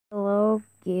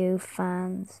new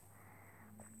fans.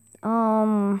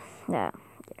 Yeah.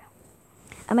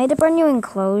 I made a brand new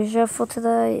enclosure for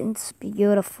today. It's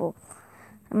beautiful.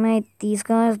 I made these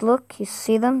guys, look, you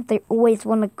see them? They always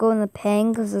want to go in the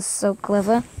pen because they're so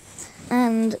clever.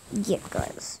 And yeah,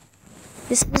 guys,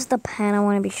 this is the pen I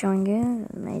want to be showing you.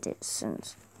 I made it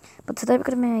since. But today we're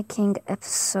going to be making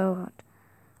episode.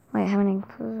 Wait, how many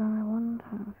enclosures are there? 1,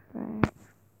 2, 3,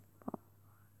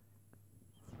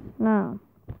 4. No.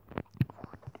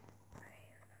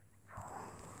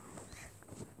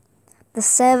 The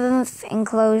 7th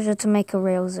enclosure to make a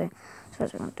real zoo. So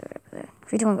that's what we're going to do over there.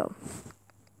 3, 2, 1, go.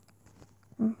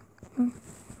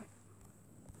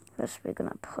 First we're going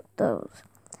to put those.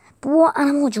 But what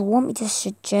animal do you want me to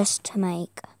suggest to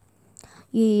make?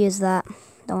 You use that.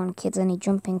 Don't want kids any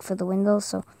jumping through the window,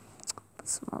 so put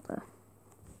some other.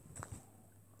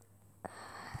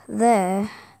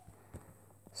 There.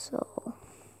 So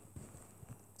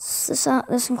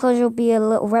this enclosure will be a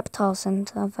little reptile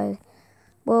center.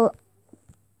 Well,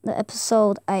 the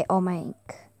episode 8 I'll make.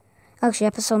 Actually,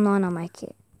 episode 9 I'll make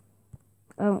it.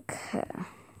 I don't care.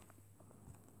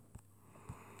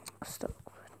 Stop.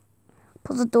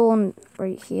 Put the door on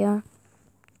right here.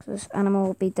 This animal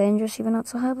will be dangerous even not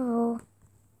so herbivore.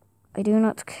 I do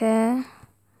not care.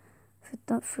 Fit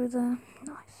that through there.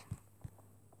 Nice.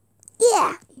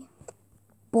 Yeah!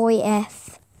 Boy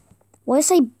F. Why do I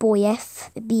say boy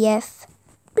F? BF?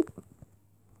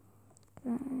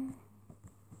 Okay.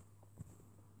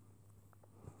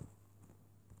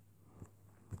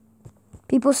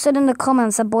 People said in the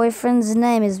comments that boyfriend's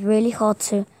name is really hard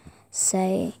to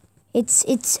say.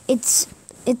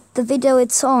 The video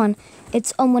it's on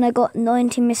when I got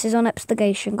 90 misses on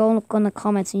Abstigation. Go and look on the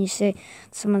comments and you see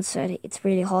someone said it's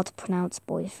really hard to pronounce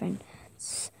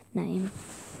boyfriend's name.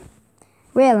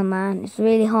 Really, man, it's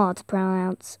really hard to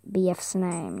pronounce BF's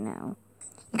name now.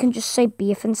 You can just say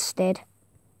BF instead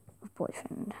of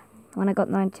boyfriend. When I got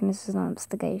 90 misses on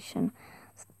Abstigation,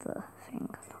 that's the thing I'm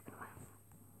talking about.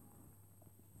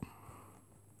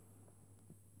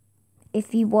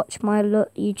 If you watch my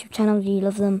YouTube channel, you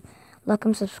love them, like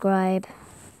and subscribe.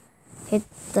 Hit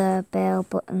the bell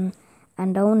button.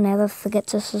 And don't never forget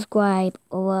to subscribe,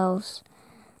 or else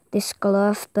this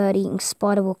glurf bird-eating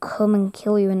spider will come and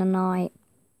kill you in the night.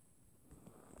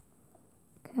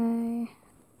 Okay.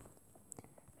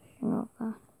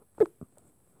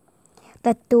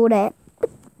 Let's do that.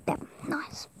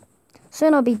 Nice.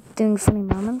 Soon I'll be doing funny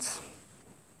moments.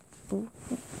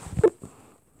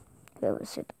 Whoever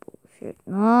said the bullshit.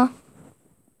 No.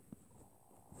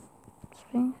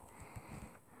 Spring.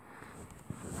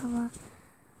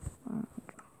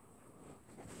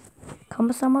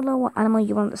 Comment down below what animal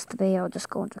you want this to be. I'll just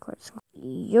go into close.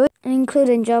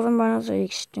 Including Javan runners are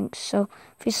extinct, so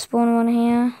if you spawn one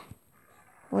here,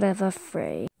 whatever,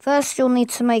 free. First, you'll need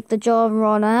to make the Javan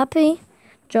runner happy.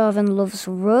 Javan loves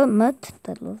mud.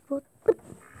 They love mud.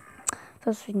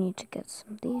 First, we need to get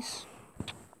some of these.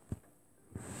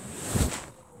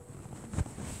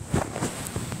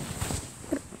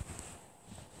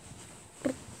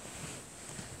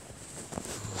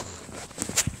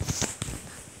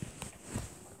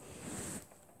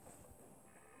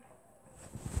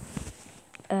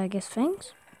 I guess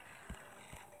things.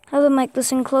 How to make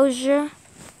this enclosure?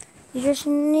 You just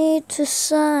need to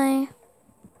say.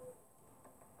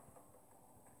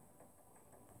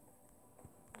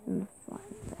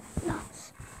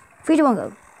 Nice. 3, 2, 1,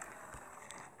 go.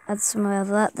 Add some of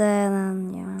that there,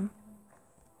 and then yeah, man.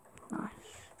 Nice.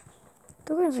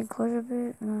 The where's enclosure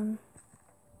bit, and then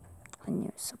I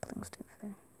knew something's too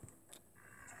fair.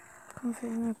 Come fit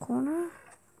in the corner.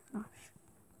 Nice.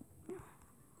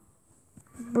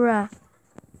 Bruh.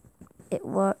 It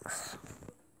works.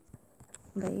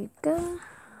 There you go.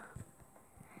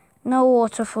 No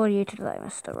water for you today,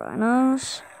 Mr.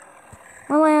 Rhinos.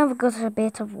 Well, I have got a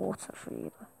bit of water for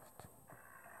you left.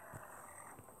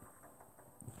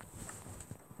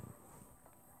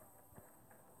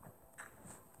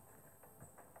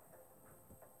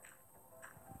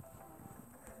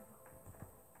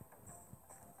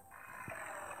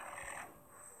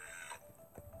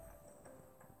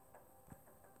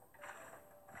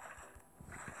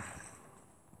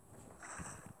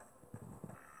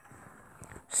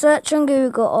 Search on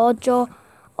Google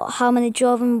how many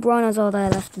Javan Rhinos are there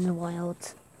left in the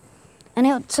wild. And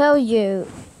it'll tell you.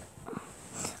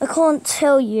 I can't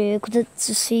tell you because it's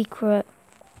a secret.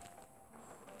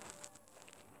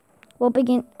 We'll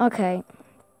begin. Okay.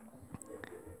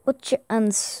 What's your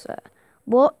answer?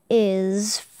 What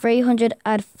is 300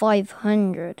 add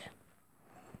 500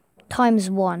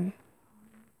 times 1?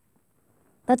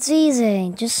 That's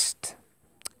easy. Just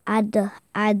add.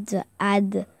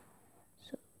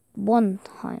 1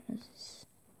 times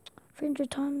 300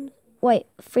 times. Wait,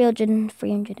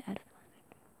 300 add.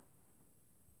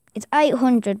 It's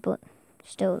 800, but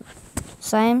still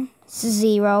same. It's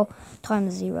 0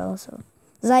 times 0, so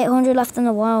there's 800 left in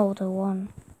the world, or 1.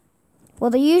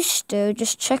 Well, they used to.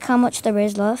 Just check how much there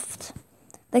is left.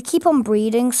 They keep on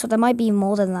breeding, so there might be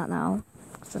more than that now.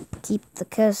 So keep the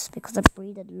curse because they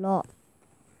breeded a lot.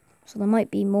 So there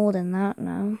might be more than that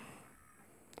now.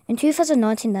 In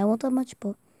 2019, there wasn't that much,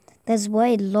 but there's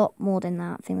way a lot more than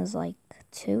that. I think there's like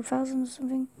 2,000 or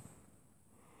something.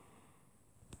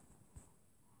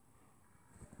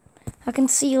 I can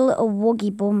see a little woggy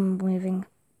bum moving.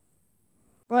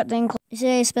 Right then, you see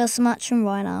how you spell Sumatran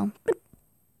right now.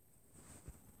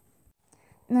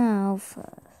 Now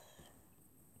first.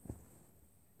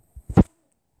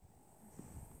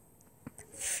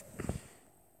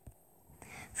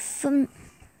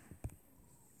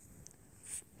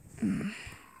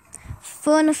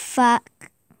 Fun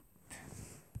fact.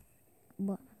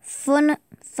 What? Fun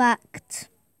fact.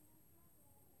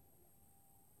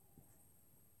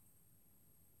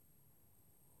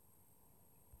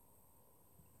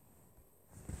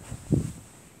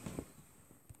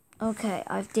 Okay,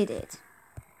 I've did it.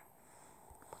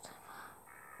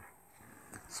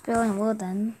 Spelling word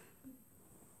then.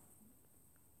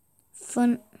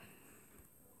 Fun.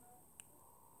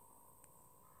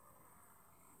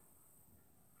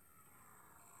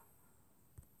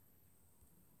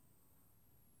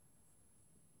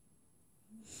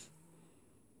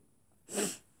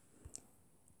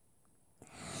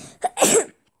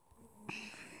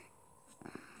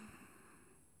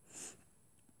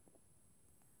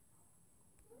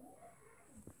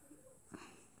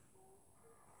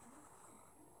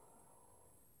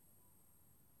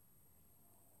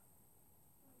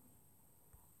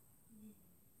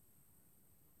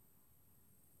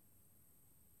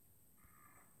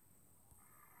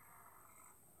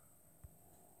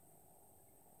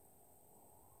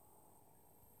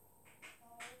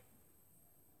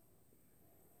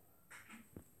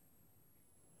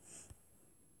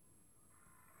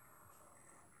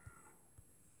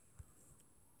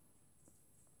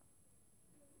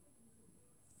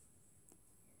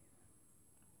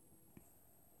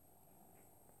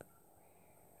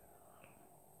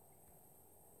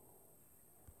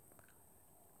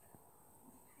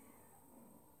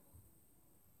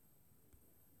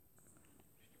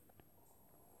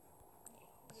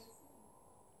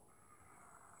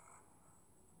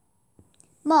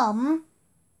 Mom,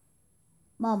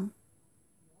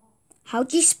 how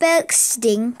do you spell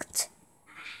extinct?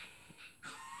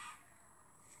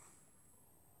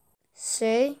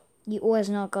 See, you always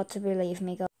not got to believe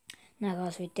me, guys. Now,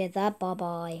 guys, we did that. Bye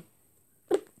bye.